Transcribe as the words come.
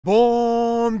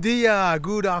Bom dia,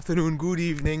 good afternoon, good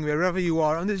evening, wherever you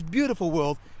are on this beautiful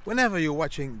world, whenever you're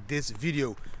watching this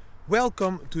video.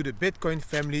 Welcome to the Bitcoin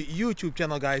Family YouTube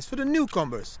channel, guys. For the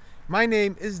newcomers, my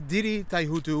name is Didi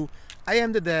Taihuttu. I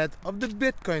am the dad of the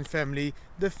Bitcoin family,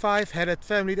 the five-headed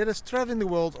family that is traveling the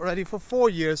world already for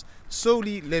 4 years,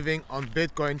 solely living on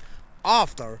Bitcoin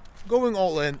after going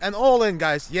all in. And all in,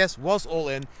 guys, yes, was all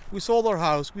in. We sold our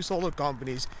house, we sold our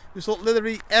companies, we sold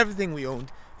literally everything we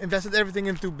owned, invested everything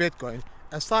into Bitcoin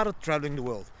and started traveling the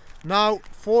world. Now,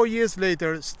 4 years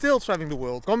later, still traveling the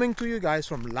world, coming to you guys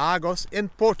from Lagos in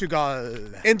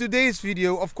Portugal. In today's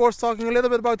video, of course, talking a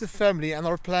little bit about the family and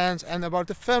our plans and about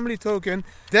the family token.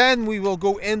 Then we will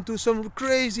go into some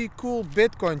crazy cool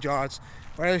Bitcoin charts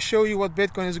where I show you what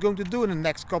Bitcoin is going to do in the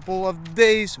next couple of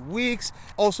days, weeks.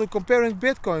 Also comparing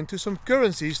Bitcoin to some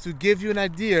currencies to give you an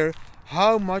idea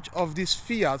how much of these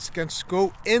fiats can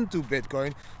go into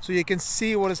Bitcoin, so you can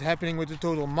see what is happening with the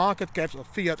total market caps of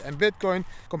fiat and Bitcoin,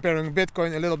 comparing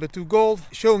Bitcoin a little bit to gold,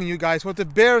 showing you guys what the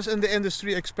bears in the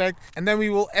industry expect. And then we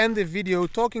will end the video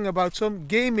talking about some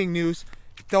gaming news,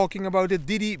 talking about the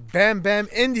Didi Bam Bam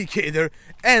indicator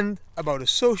and about a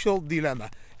social dilemma.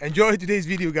 Enjoy today's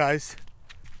video, guys.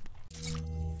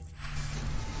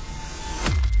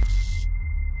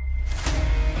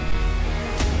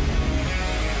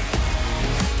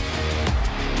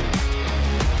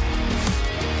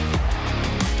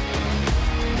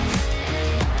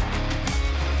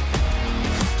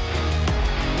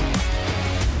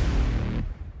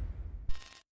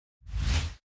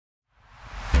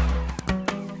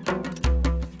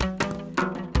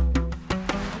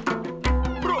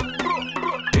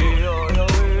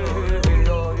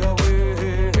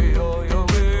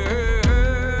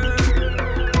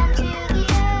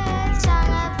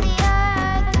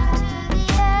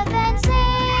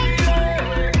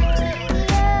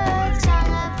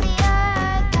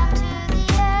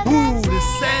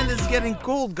 Getting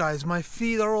cold, guys. My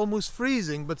feet are almost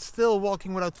freezing, but still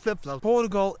walking without flip-flops.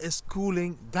 Portugal is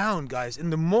cooling down, guys. In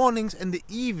the mornings and the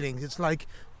evenings it's like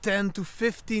 10 to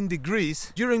 15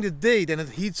 degrees. During the day then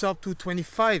it heats up to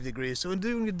 25 degrees. So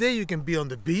during the day you can be on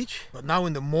the beach, but now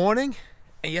in the morning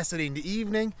and yesterday in the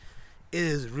evening it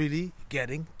is really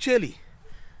getting chilly.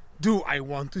 Do I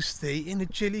want to stay in a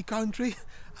chilly country?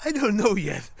 I don't know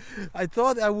yet. I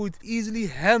thought I would easily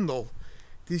handle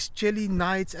these chilly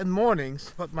nights and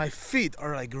mornings, but my feet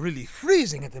are like really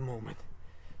freezing at the moment.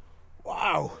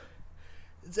 Wow,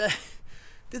 this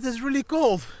is really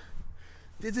cold.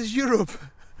 This is Europe.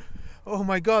 Oh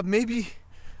my god, maybe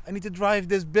I need to drive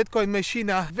this Bitcoin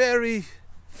machine very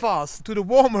fast to the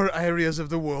warmer areas of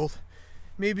the world.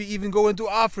 Maybe even go into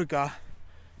Africa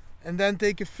and then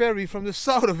take a ferry from the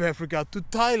south of Africa to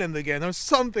Thailand again or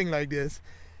something like this,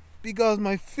 because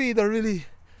my feet are really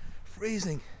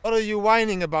freezing. What are you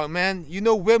whining about, man? You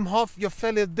know Wim Hof, your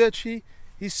fellow Dutchie?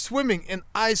 He's swimming in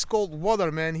ice cold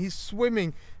water, man. He's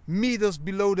swimming meters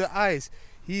below the ice.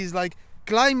 He's like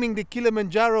climbing the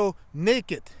Kilimanjaro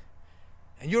naked.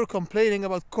 And you're complaining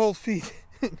about cold feet.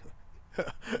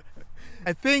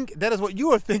 I think that is what you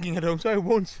are thinking at home, so I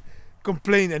won't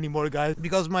complain anymore, guys,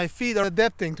 because my feet are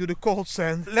adapting to the cold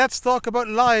sand. Let's talk about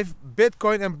live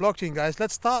Bitcoin and blockchain, guys.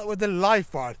 Let's start with the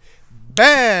live part.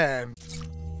 Bam!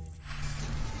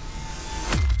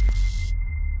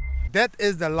 That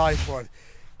is the live part.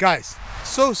 Guys,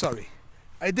 so sorry.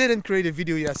 I didn't create a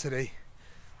video yesterday.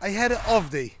 I had an off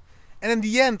day. And in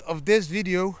the end of this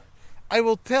video, I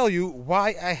will tell you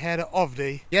why I had an off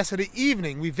day. Yesterday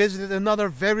evening, we visited another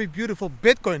very beautiful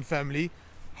Bitcoin family.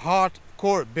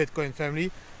 Hardcore Bitcoin family.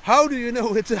 How do you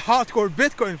know it's a hardcore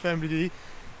Bitcoin family?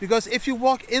 Because if you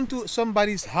walk into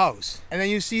somebody's house and then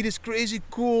you see these crazy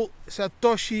cool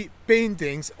Satoshi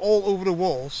paintings all over the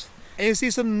walls, and you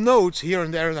see some notes here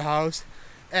and there in the house,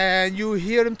 and you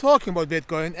hear him talking about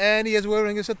Bitcoin, and he is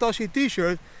wearing a Satoshi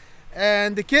t-shirt,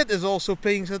 and the kid is also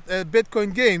playing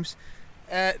Bitcoin games,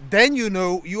 then you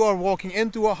know you are walking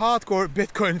into a hardcore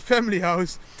Bitcoin family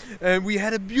house. We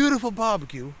had a beautiful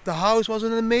barbecue. The house was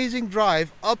an amazing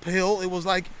drive uphill. It was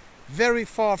like very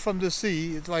far from the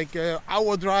sea. It's like an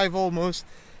hour drive almost,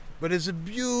 but it's a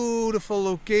beautiful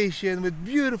location with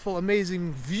beautiful,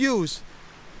 amazing views.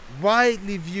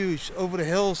 Widely views over the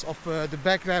hills of the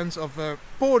backlands of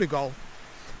Portugal,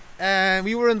 and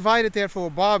we were invited there for a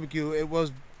barbecue. It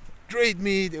was great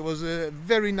meat. It was a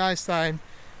very nice time.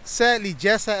 Sadly,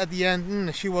 Jessa at the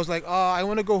end, she was like, oh, I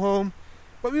want to go home,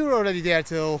 but we were already there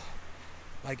till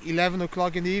like 11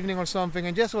 o'clock in the evening or something,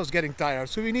 and Jessa was getting tired,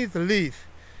 so we needed to leave.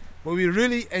 But we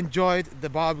really enjoyed the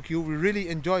barbecue. We really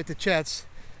enjoyed the chats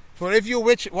For if you're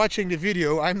watching the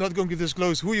video, I'm not going to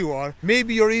disclose who you are.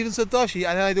 Maybe you're even Satoshi,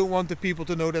 and I don't want the people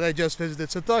to know that I just visited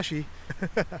Satoshi.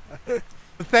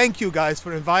 Thank you guys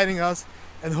for inviting us,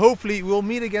 and hopefully we'll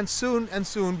meet again soon,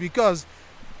 because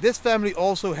this family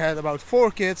also had about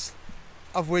 4 kids,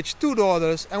 of which 2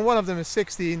 daughters, and one of them is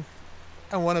 16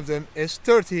 and one of them is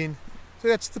 13. So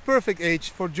that's the perfect age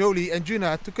for Jolie and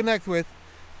Juna to connect with,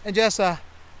 and Jessa,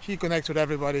 she connects with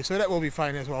everybody, so that will be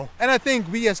fine as well. And I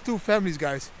think we as 2 families,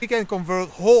 guys, we can convert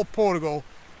whole Portugal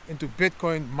into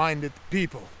Bitcoin minded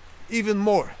people, even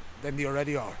more than they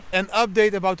already are. An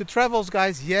update about the travels,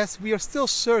 guys. Yes, we are still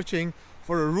searching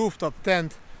for a rooftop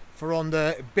tent for on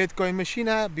the Bitcoin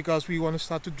Machina, because we want to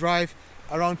start to drive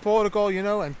around Portugal, you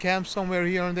know, and camp somewhere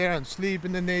here and there and sleep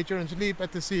in the nature and sleep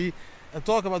at the sea and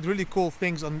talk about really cool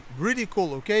things on really cool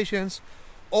locations.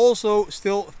 Also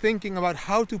still thinking about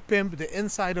how to pimp the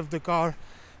inside of the car,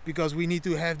 because we need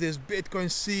to have this Bitcoin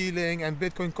ceiling and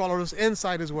Bitcoin colors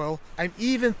inside as well. I'm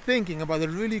even thinking about a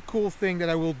really cool thing that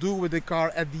I will do with the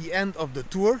car at the end of the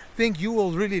tour. I think you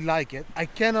will really like it. I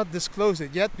cannot disclose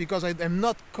it yet because I am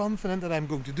not confident that I'm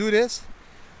going to do this.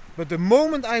 But the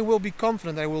moment I will be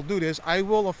confident I will do this, I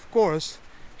will of course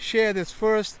share this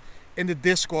first in the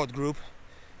Discord group.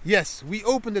 Yes, we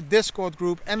opened a Discord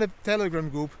group and a Telegram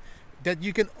group that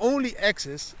you can only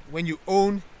access when you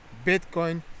own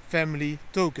Bitcoin family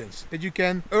tokens, that you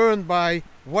can earn by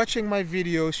watching my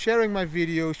videos,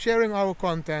 sharing our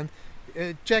content,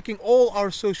 checking all our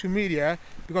social media,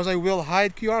 because I will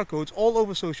hide QR codes all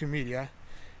over social media.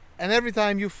 And every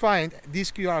time you find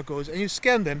these QR codes and you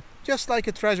scan them, just like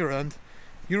a treasure hunt,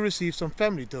 you receive some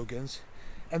family tokens.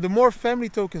 And the more family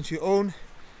tokens you own,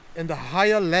 and the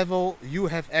higher level you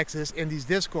have access in these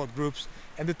Discord groups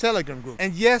and the Telegram group.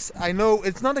 And yes, I know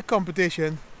it's not a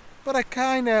competition, but I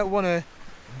kinda wanna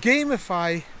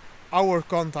gamify our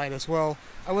content as well.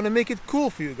 I wanna make it cool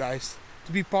for you guys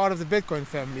to be part of the Bitcoin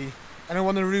family, and I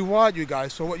wanna reward you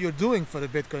guys for what you're doing for the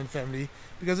Bitcoin family,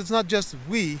 because it's not just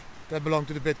we that belong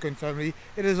to the Bitcoin family,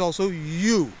 it is also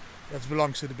you that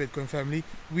belongs to the Bitcoin family.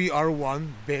 We are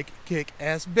one big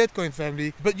kick-ass Bitcoin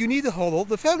family. But you need to hodl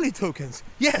the family tokens.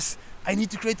 Yes, I need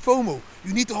to create FOMO.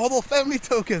 You need to hodl family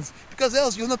tokens, because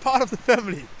else you're not part of the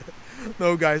family.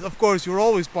 No guys, of course you're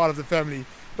always part of the family.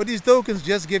 But these tokens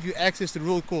just give you access to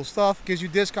real cool stuff, gives you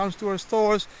discounts to our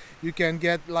stores. You can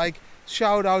get like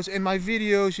shout outs in my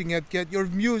videos, you can get your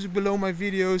music below my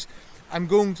videos. I'm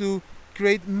going to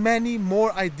create many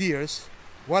more ideas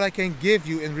what I can give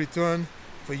you in return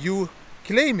for you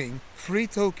claiming free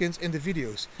tokens in the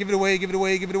videos. Give it away, give it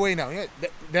away, give it away now. Yeah,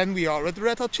 then we are at the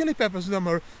Red Hot Chili Peppers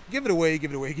number. Give it away,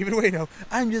 give it away, give it away now.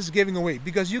 I'm just giving away,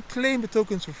 because you claim the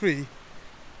tokens for free,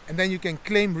 and then you can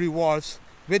claim rewards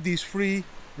with these free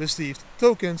received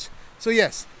tokens. So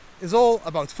yes, it's all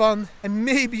about fun, and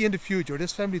maybe in the future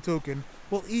this family token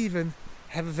will even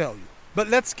have a value. But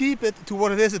let's keep it to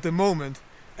what it is at the moment,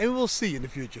 and we will see in the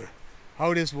future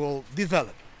how this will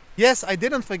develop. Yes, I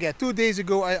didn't forget, 2 days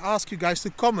ago I asked you guys to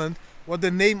comment what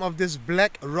the name of this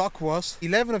black rock was.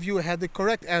 11 of you had the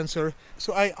correct answer,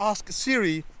 so I asked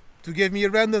Siri to give me a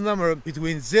random number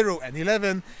between 0 and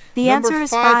 11. The answer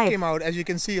is 5. Came out, as you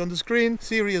can see on the screen.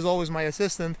 Siri is always my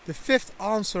assistant. The 5th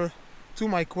answer to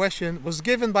my question was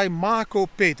given by Marco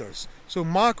Peters. So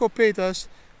Marco Peters,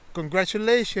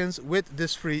 congratulations with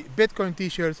this free Bitcoin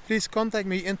t-shirt. Please contact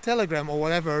me in Telegram or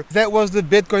whatever. That was the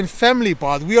Bitcoin family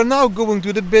part. We are now going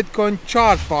to the Bitcoin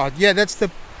chart part. Yeah, that's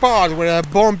the part where I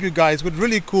bomb you guys with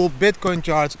really cool Bitcoin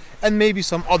charts and maybe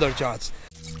some other charts.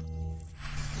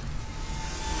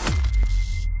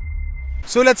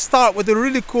 So let's start with a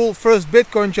really cool first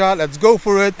Bitcoin chart. Let's go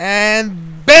for it.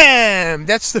 And bam!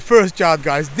 That's the first chart,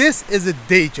 guys. This is a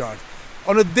day chart.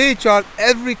 On a day chart,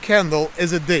 every candle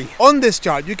is a day. On this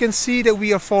chart, you can see that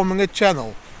we are forming a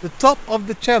channel. The top of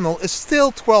the channel is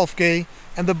still 12K,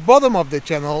 and the bottom of the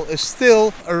channel is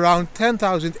still around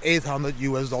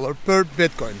 $10,800 per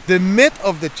Bitcoin. The mid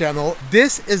of the channel,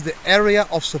 this is the area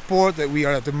of support that we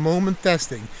are at the moment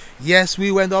testing. Yes,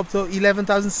 we went up to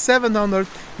 11,700,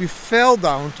 we fell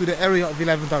down to the area of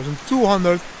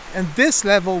 11,200, and this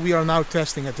level we are now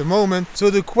testing at the moment.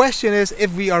 So the question is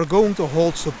if we are going to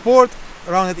hold support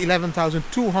around at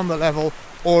 11,200 level,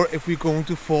 or if we're going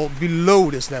to fall below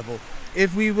this level.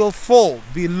 If we will fall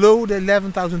below the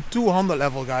 11,200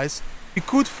 level, guys, we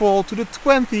could fall to the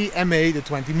 20 MA, the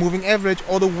 20 moving average,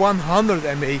 or the 100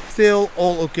 MA. Still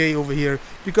all okay over here,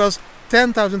 because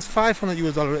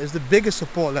 $10,500 is the biggest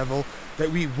support level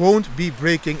that we won't be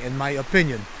breaking, in my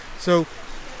opinion. So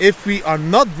if we are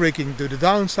not breaking to the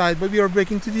downside, but we are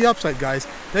breaking to the upside, guys,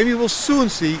 then we will soon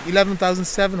see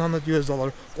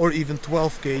 $11,700 or even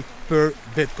 12K per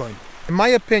Bitcoin. In my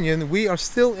opinion, we are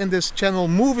still in this channel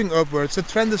moving upwards. The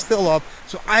trend is still up.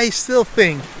 So I still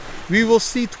think we will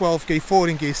see 12k,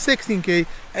 14k, 16k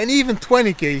and even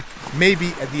 20k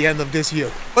maybe at the end of this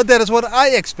year. But that is what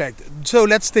I expect. So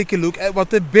let's take a look at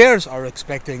what the bears are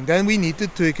expecting. Then we need to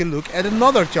take a look at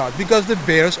another chart, because the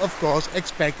bears of course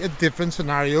expect a different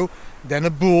scenario than a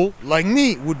bull like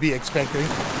me would be expecting.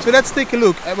 So let's take a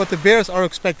look at what the bears are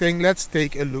expecting. Let's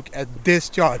take a look at this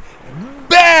chart.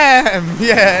 Bam!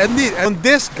 Yeah, indeed. And in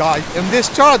this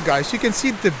chart, guys, you can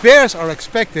see the bears are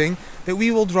expecting that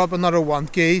we will drop another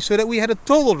 1k, so that we had a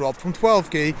total drop from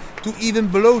 12k to even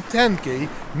below 10k,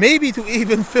 maybe to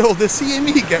even fill the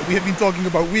CME gap we have been talking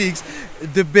about weeks.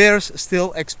 The bears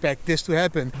still expect this to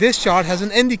happen. This chart has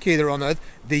an indicator on it,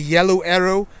 the yellow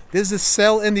arrow. This is the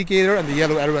sell indicator, and the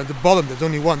yellow arrow at the bottom, there's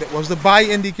only one, that was the buy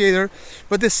indicator.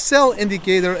 But the sell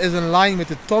indicator is in line with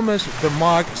the Thomas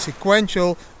DeMark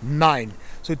sequential 9.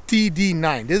 So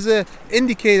TD9. This is an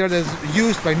indicator that's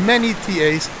used by many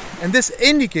TAs, and this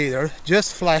indicator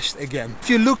just flashed again. If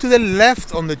you look to the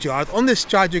left on the chart, on this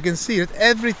chart you can see that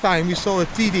every time we saw a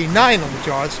TD9 on the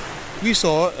charts, we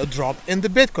saw a drop in the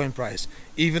Bitcoin price,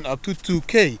 even up to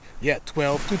 2k, yeah,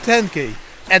 12 to 10k.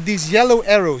 At these yellow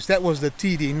arrows, that was the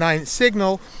TD9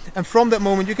 signal, and from that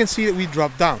moment you can see that we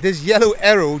dropped down. This yellow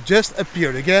arrow just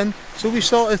appeared again, so we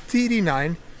saw a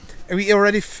TD9, and we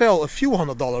already fell a few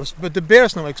 $100, but the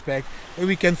bears now expect that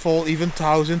we can fall even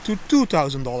 $1,000 to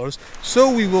 $2,000.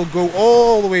 So we will go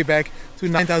all the way back to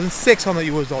 9,600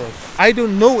 US dollars. I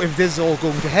don't know if this is all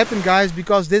going to happen, guys,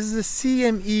 because this is a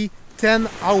CME 10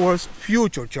 hours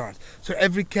future chart. So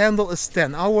every candle is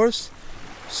 10 hours.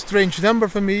 Strange number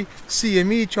for me.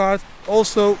 CME chart,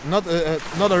 also not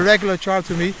a regular chart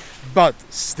to me, but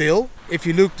still, if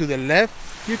you look to the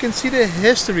left, you can see the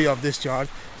history of this chart.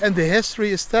 And the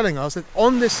history is telling us that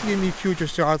on the CME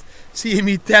futures chart,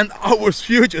 CME 10 hours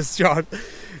futures chart,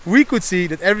 we could see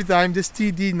that every time this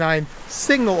TD9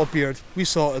 signal appeared, we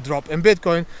saw a drop in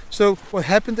Bitcoin. So what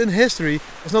happened in history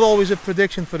is not always a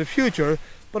prediction for the future,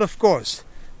 but of course,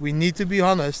 we need to be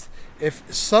honest. If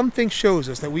something shows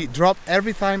us that we drop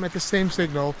every time at the same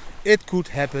signal, it could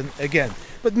happen again.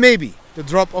 But maybe the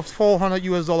drop of 400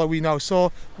 US dollar we now saw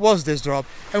was this drop,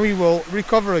 and we will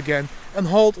recover again and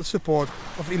hold a support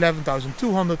of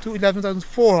 11,200 to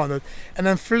 11,400, and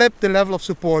then flip the level of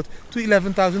support to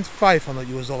 11,500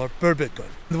 US dollar per Bitcoin.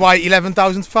 And why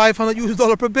 11,500 US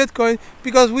dollar per Bitcoin?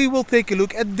 Because we will take a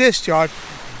look at this chart.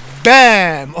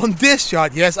 Bam! On this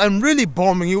chart, yes, I'm really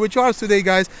bombing you with charts today,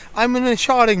 guys. I'm in a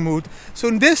charting mood. So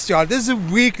in this chart, this is a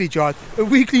weekly chart, a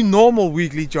weekly normal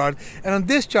weekly chart. And on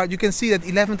this chart, you can see that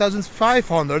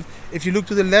 11,500, if you look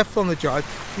to the left on the chart,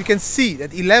 you can see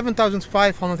that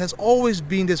 11,500 has always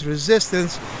been this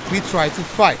resistance we try to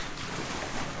fight.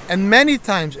 And many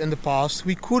times in the past,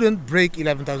 we couldn't break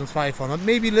 11,500,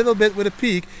 maybe a little bit with a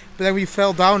peak, but then we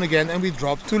fell down again and we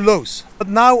dropped to lows. But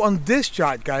now on this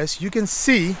chart, guys, you can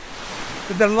see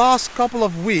that the last couple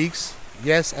of weeks,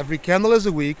 yes, every candle is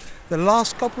a week, the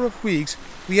last couple of weeks,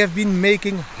 we have been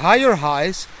making higher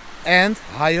highs and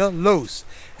higher lows.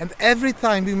 And every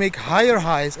time we make higher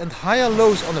highs and higher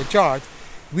lows on a chart,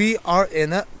 we are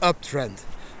in an uptrend.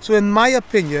 So in my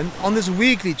opinion, on this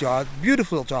weekly chart,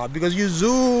 beautiful chart, because you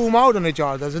zoom out on a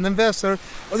chart as an investor,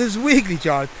 on this weekly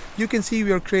chart, you can see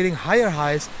we are creating higher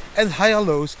highs and higher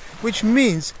lows, which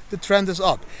means the trend is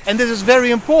up. And this is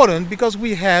very important because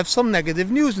we have some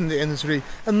negative news in the industry.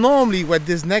 And normally with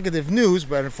this negative news,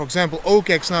 where for example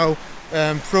OKEX now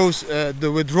froze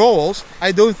the withdrawals,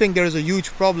 I don't think there is a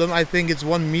huge problem. I think it's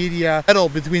one media battle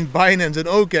between Binance and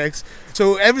OKEX.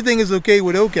 So everything is okay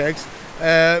with OKEX.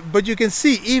 But you can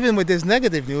see, even with this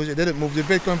negative news, it didn't move the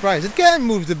Bitcoin price. It can't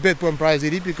move the Bitcoin price,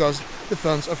 Didi, because the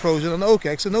funds are frozen on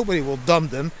OKEX, so nobody will dump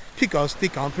them because they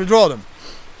can't withdraw them.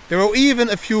 There were even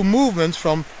a few movements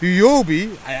from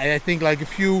Huobi, I think like a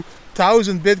few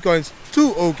thousand Bitcoins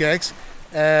to OKEX,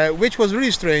 which was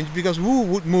really strange, because who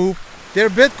would move their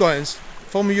Bitcoins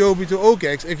from Huobi to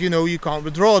OKEX if you know you can't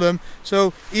withdraw them?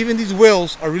 So even these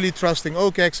whales are really trusting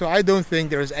OKEX, so I don't think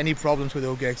there is any problems with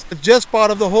OKEX. It's just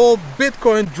part of the whole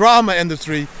Bitcoin drama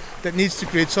industry that needs to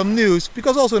create some news,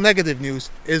 because also negative news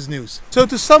is news. So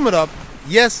to sum it up,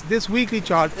 yes, this weekly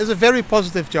chart is a very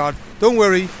positive chart. Don't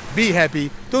worry, be happy,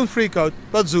 don't freak out,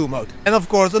 but zoom out. And of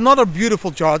course another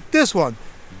beautiful chart, this one.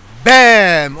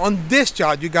 Bam! On this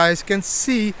chart you guys can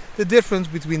see the difference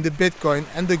between the Bitcoin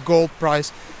and the gold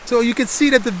price. So you can see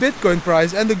that the Bitcoin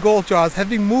price and the gold chart have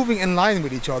been moving in line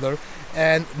with each other.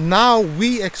 And now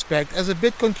we expect, as a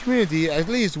Bitcoin community, at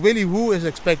least Willy Woo is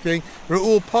expecting,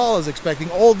 Raoul Pal is expecting,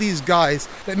 all these guys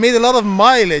that made a lot of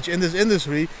mileage in this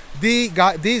industry,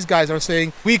 these guys are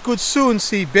saying we could soon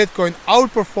see Bitcoin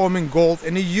outperforming gold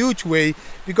in a huge way,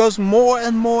 because more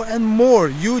and more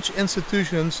huge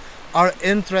institutions are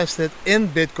interested in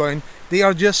Bitcoin. They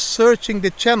are just searching the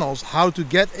channels how to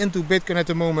get into Bitcoin at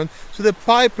the moment. So the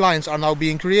pipelines are now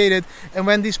being created, and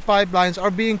when these pipelines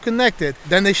are being connected,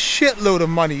 then a shitload of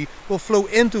money will flow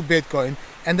into Bitcoin,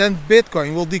 and then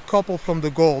Bitcoin will decouple from the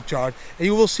gold chart, and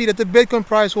you will see that the Bitcoin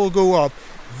price will go up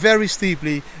very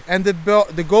steeply, and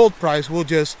the gold price will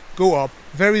just go up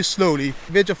very slowly,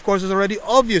 which of course is already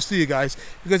obvious to you guys,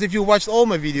 because if you watched all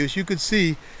my videos, you could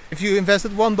see if you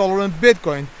invested $1 in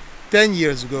Bitcoin 10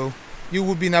 years ago, you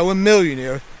would be now a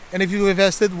millionaire. And if you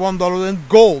invested $1 in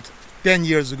gold 10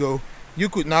 years ago, you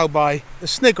could now buy a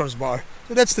Snickers bar.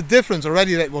 So that's the difference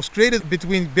already that was created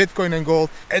between Bitcoin and gold,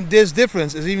 and this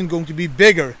difference is even going to be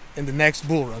bigger in the next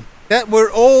bull run. That were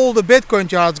all the Bitcoin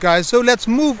charts, guys. So let's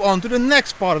move on to the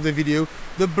next part of the video,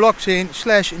 the blockchain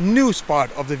 / news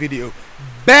part of the video.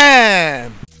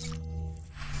 Bam!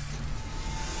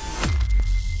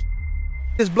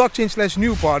 This blockchain /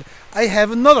 new part, I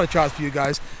have another chart for you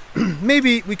guys.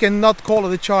 Maybe we cannot call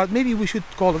it a chart, maybe we should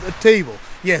call it a table.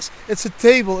 Yes, it's a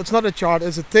table, it's not a chart,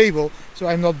 it's a table. So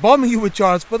I'm not bombing you with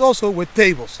charts, but also with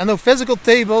tables. I know physical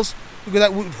tables, because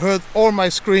that would hurt or my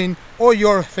screen or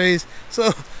your face.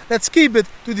 So let's keep it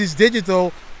to these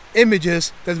digital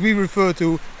images that we refer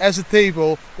to as a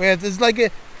table, where it's like a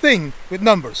thing with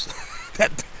numbers.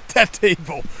 that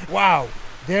table. Wow,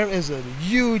 there is a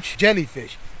huge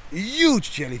jellyfish. A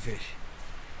huge jellyfish.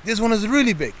 This one is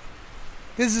really big.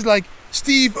 This is like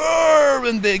Steve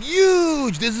Irwin big,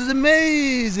 huge. This is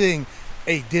amazing.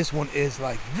 Hey, this one is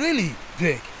like really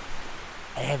big.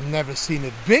 I have never seen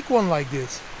a big one like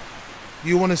this. Do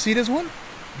you want to see this one?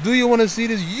 Do you want to see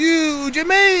this huge,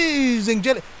 amazing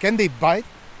jelly? Can they bite?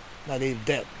 No, they're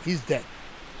dead. He's dead.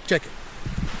 Check it.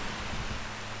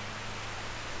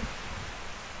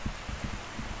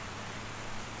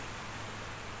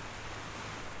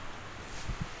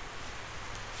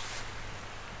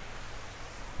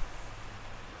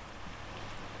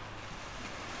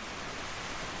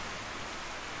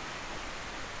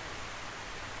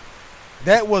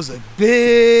 That was a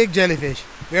big jellyfish.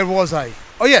 Where was I?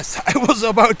 Oh yes, I was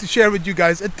about to share with you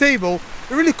guys a table,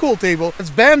 a really cool table.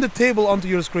 Let's bam the table onto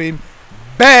your screen.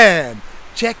 Bam!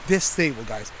 Check this table,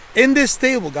 guys. In this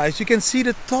table, guys, you can see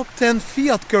the top 10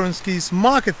 fiat currencies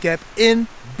market cap in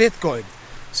Bitcoin.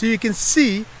 So you can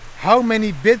see how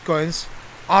many Bitcoins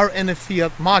are in a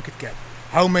fiat market cap.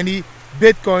 How many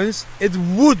Bitcoins it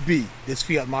would be, this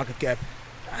fiat market cap.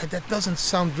 That doesn't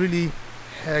sound really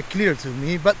clear to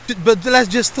me, but let's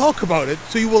just talk about it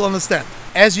so you will understand.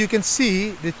 As you can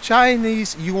see, the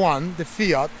Chinese yuan, the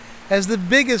fiat, has the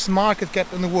biggest market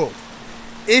cap in the world.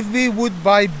 If we would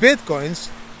buy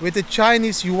Bitcoins with the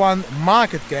Chinese yuan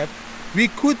market cap, we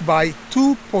could buy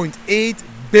 2.8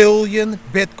 billion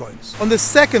Bitcoins. On the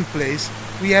second place,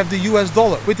 we have the US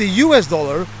dollar. With the US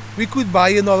dollar, we could buy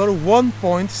another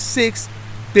 1.6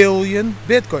 billion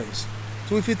Bitcoins.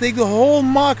 So if you take the whole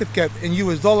market cap in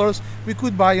US dollars, we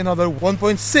could buy another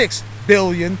 1.6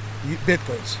 billion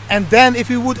Bitcoins. And then if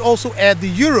we would also add the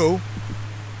euro,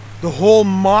 the whole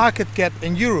market cap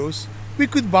in euros, we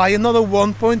could buy another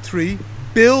 1.3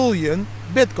 billion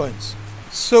Bitcoins.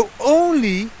 So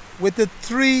only with the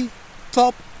 3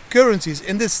 top currencies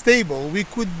in this table, we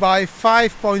could buy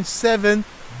 5.7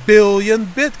 billion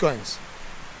Bitcoins.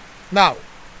 Now,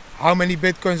 how many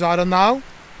Bitcoins are there now?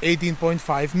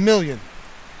 18.5 million.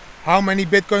 How many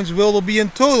Bitcoins will there be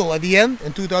in total at the end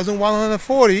in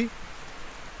 2140?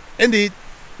 Indeed,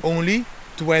 only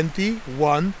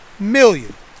 21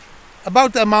 million.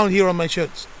 About the amount here on my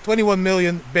shirts, 21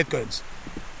 million Bitcoins.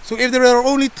 So if there are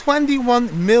only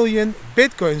 21 million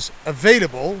Bitcoins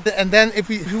available, and then if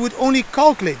we would only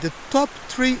calculate the top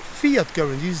 3 fiat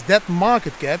currencies, that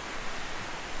market cap,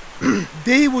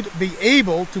 they would be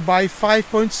able to buy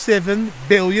 5.7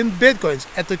 billion Bitcoins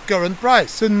at the current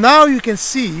price. So now you can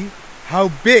see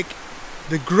how big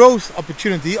the growth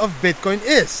opportunity of Bitcoin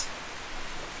is.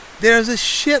 There's a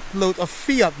shitload of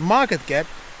fiat market cap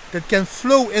that can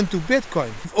flow into Bitcoin.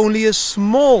 If only a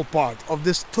small part of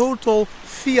this total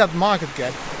fiat market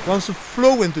cap wants to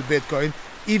flow into Bitcoin,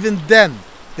 even then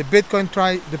the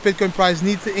Bitcoin price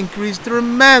needs to increase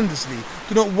tremendously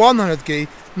to not 100k,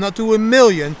 not to 1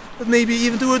 million, but maybe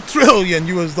even to $1 trillion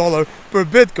US dollar per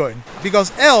Bitcoin,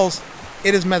 because else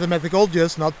it is mathematical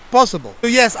just not possible. So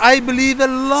yes, I believe a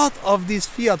lot of these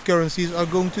fiat currencies are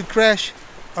going to crash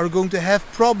are going to have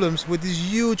problems with this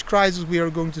huge crisis we are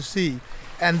going to see.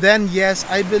 And then, yes,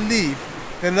 I believe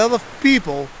that a lot of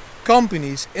people,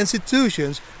 companies,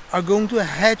 institutions are going to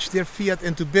hedge their fiat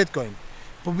into Bitcoin.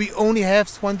 But we only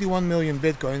have 21 million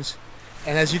Bitcoins.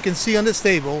 And as you can see on this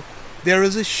table, there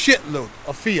is a shitload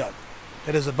of fiat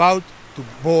that is about to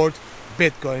board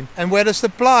Bitcoin. And where the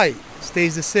supply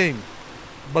stays the same,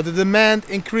 but the demand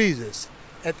increases.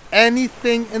 At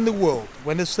anything in the world,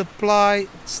 when the supply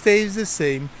stays the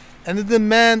same and the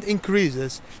demand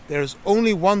increases, there is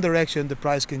only one direction the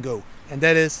price can go, and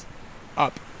that is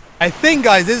up. I think,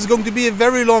 guys, this is going to be a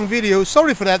very long video.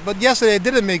 Sorry for that, but yesterday I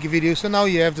didn't make a video, so now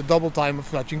you have the double time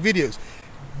of watching videos.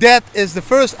 That is the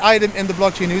first item in the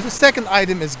blockchain news. The second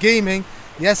item is gaming.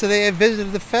 Yesterday I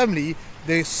visited the family.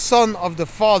 The son of the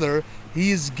father, he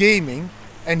is gaming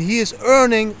and he is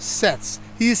earning sets.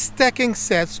 He is stacking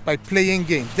sets by playing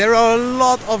games. There are a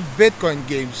lot of Bitcoin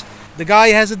games. The guy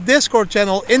has a Discord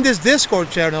channel. In this Discord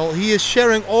channel, he is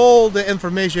sharing all the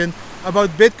information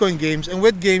about Bitcoin games and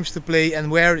what games to play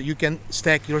and where you can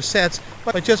stack your sets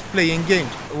by just playing games.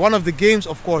 One of the games,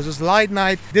 of course, is Light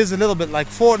Night. This is a little bit like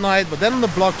Fortnite, but then on the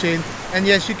blockchain. And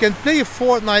yes, you can play a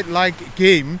Fortnite-like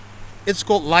game. It's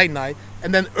called Light Night,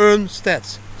 and then earn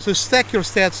stats. So stack your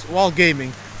stats while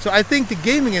gaming. So I think the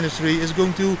gaming industry is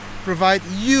going to provide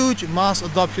huge mass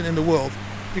adoption in the world,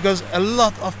 because a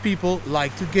lot of people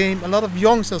like to game, a lot of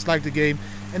youngsters like to game,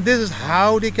 and this is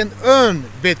how they can earn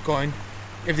Bitcoin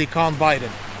if they can't buy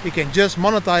them. They can just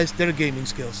monetize their gaming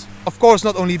skills. Of course,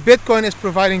 not only Bitcoin is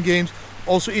providing games,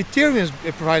 also Ethereum is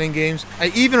providing games.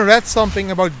 I even read something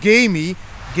about Gamey.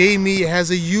 Gamey has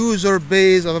a user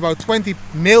base of about 20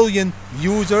 million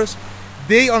users.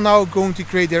 They are now going to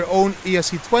create their own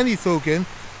ERC20 token,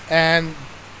 and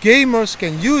gamers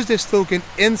can use this token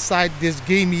inside this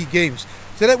Gamey games.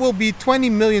 So that will be 20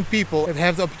 million people that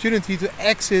have the opportunity to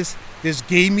access this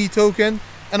Gamey token.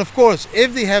 And of course,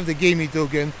 if they have the Gamey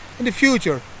token, in the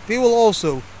future they will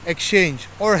also exchange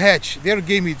or hedge their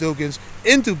Gamey tokens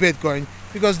into Bitcoin,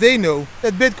 because they know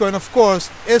that Bitcoin, of course,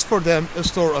 is for them a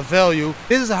store of value.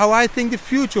 This is how I think the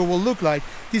future will look like.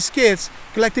 These kids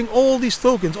collecting all these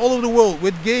tokens all over the world,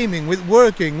 with gaming, with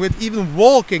working, with even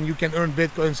walking, you can earn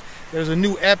Bitcoins. There's a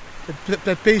new app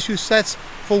that pays you sets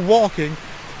for walking.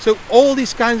 So all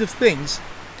these kinds of things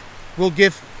will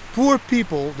give poor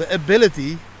people the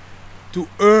ability to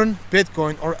earn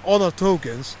Bitcoin or other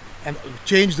tokens and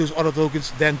change those other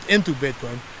tokens then into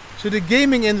Bitcoin. So the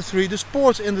gaming industry, the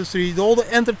sports industry, all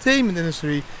the entertainment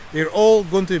industry, they're all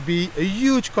going to be a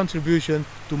huge contribution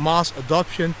to mass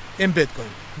adoption in Bitcoin.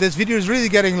 This video is really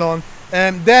getting long.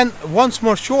 And then once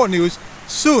more short news,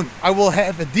 soon I will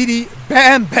have a Didi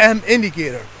Bam Bam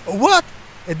indicator. A what?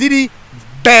 A Didi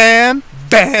Bam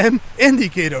Bam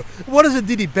indicator. What is a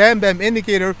Didi Bam Bam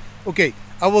indicator? Okay,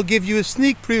 I will give you a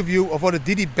sneak preview of what a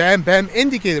Didi Bam Bam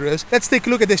indicator is. Let's take a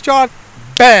look at this chart.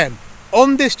 Bam!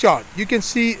 On this chart, you can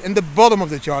see in the bottom of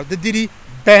the chart the Didi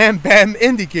Bam Bam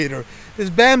indicator. This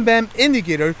Bam Bam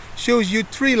indicator shows you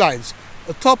three lines: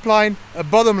 a top line, a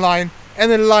bottom line, and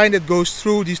a line that goes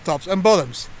through these tops and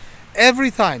bottoms.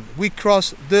 Every time we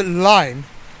cross the line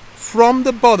from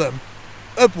the bottom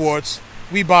upwards,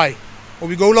 we buy or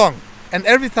we go long. And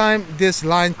every time this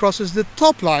line crosses the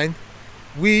top line,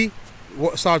 we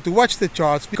start to watch the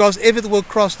charts, because if it will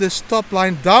cross this top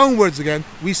line downwards again,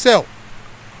 we sell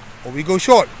or we go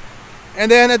short.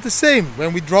 And then at the same,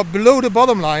 when we drop below the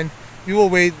bottom line, we will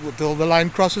wait until the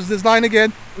line crosses this line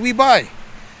again, we buy.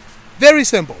 Very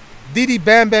simple. Didi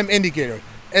Bam Bam indicator.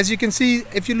 As you can see,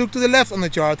 if you look to the left on the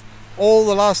chart, all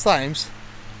the last times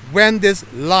when this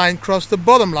line crossed the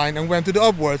bottom line and went to the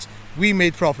upwards, we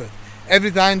made profit.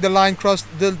 Every time the line crossed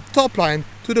the top line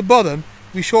to the bottom,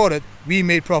 we shorted, we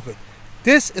made profit.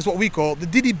 This is what we call the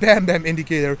Didi Bam Bam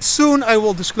indicator. Soon I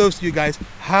will disclose to you guys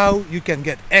how you can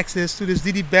get access to this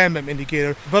Didi Bam Bam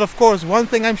indicator. But of course, one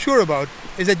thing I'm sure about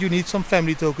is that you need some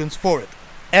family tokens for it.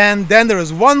 And then there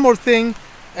is one more thing,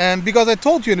 and because I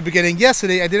told you in the beginning,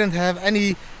 yesterday I didn't have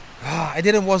any,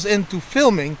 was into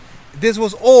filming. This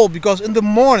was all because in the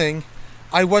morning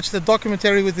I watched a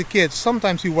documentary with the kids.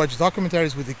 Sometimes we watch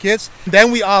documentaries with the kids.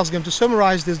 Then we ask them to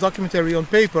summarize this documentary on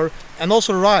paper and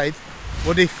also write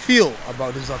what they feel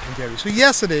about this documentary. So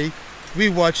yesterday we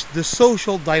watched The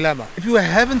Social Dilemma. If you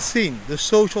haven't seen The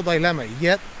Social Dilemma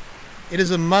yet, it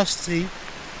is a must-see,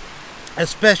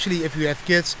 especially if you have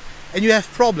kids and you have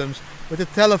problems with the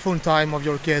telephone time of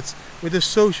your kids, with the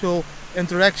social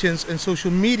interactions and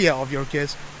social media of your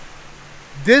kids.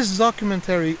 This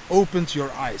documentary opens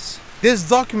your eyes. This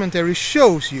documentary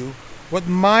shows you what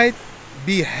might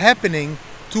be happening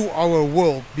to our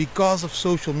world because of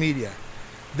social media.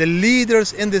 the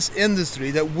leaders in this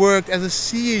industry that worked as a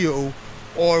CEO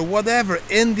or whatever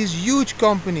in these huge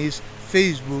companies,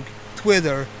 Facebook,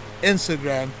 Twitter,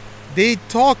 Instagram, they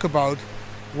talk about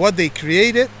what they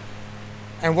created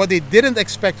and what they didn't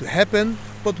expect to happen,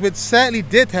 but what sadly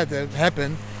did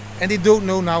happen, and they don't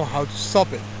know now how to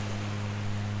stop it.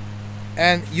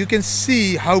 And you can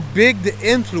see how big the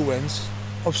influence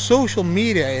of social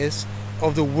media is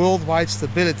of the worldwide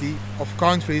stability of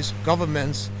countries,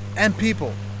 governments, and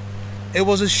people. It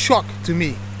was a shock to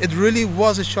me. It really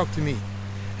was a shock to me.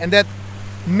 And that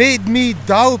made me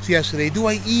doubt yesterday, do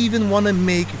I even want to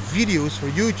make videos for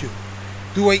YouTube?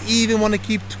 Do I even want to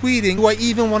keep tweeting? Do I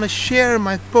even want to share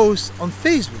my posts on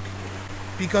Facebook?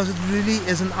 Because it really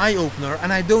is an eye-opener,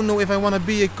 and I don't know if I want to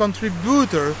be a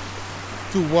contributor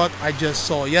to what I just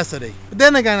saw yesterday. But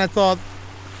then again I thought,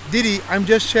 Didi, I'm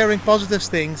just sharing positive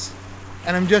things,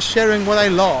 and I'm just sharing what I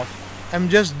love. I'm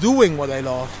just doing what I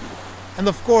love. And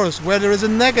of course, where there is a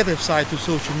negative side to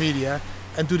social media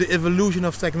and to the evolution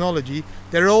of technology,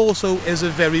 there also is a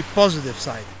very positive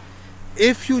side.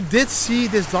 If you did see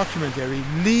this documentary,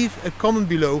 leave a comment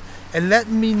below and let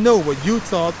me know what you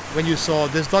thought when you saw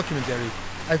this documentary.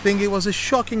 I think it was a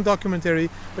shocking documentary,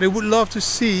 but I would love to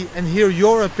see and hear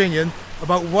your opinion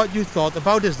about what you thought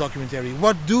about this documentary.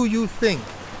 What do you think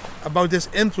about this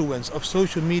influence of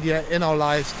social media in our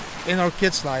lives, in our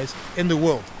kids' lives, in the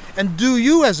world? And do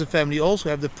you as a family also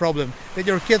have the problem that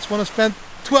your kids want to spend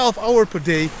 12 hours per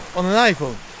day on an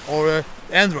iPhone or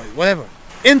Android, whatever?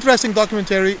 Interesting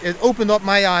documentary. It opened up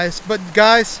my eyes. But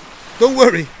guys, don't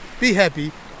worry, be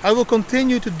happy. I will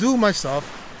continue to do my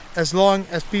stuff as long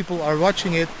as people are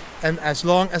watching it, and as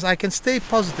long as I can stay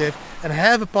positive and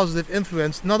have a positive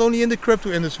influence not only in the crypto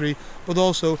industry but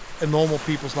also in normal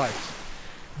people's lives.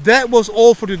 That was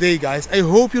all for today, guys. I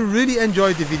hope you really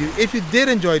enjoyed the video. If you did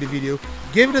enjoy the video,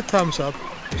 give it a thumbs up,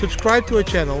 subscribe to our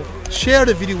channel, share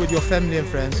the video with your family and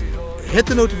friends, hit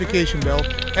the notification bell,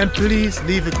 and please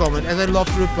leave a comment, as I love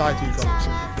to reply to your comments.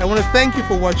 I want to thank you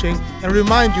for watching and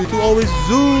remind you to always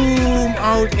zoom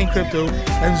out in crypto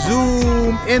and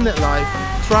zoom in at life.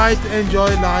 Try to enjoy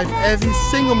life every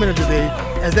single minute of the day,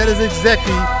 as that is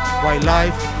exactly why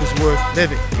life is worth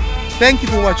living. Thank you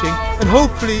for watching, and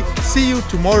hopefully see you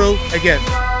tomorrow again.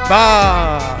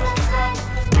 Bye!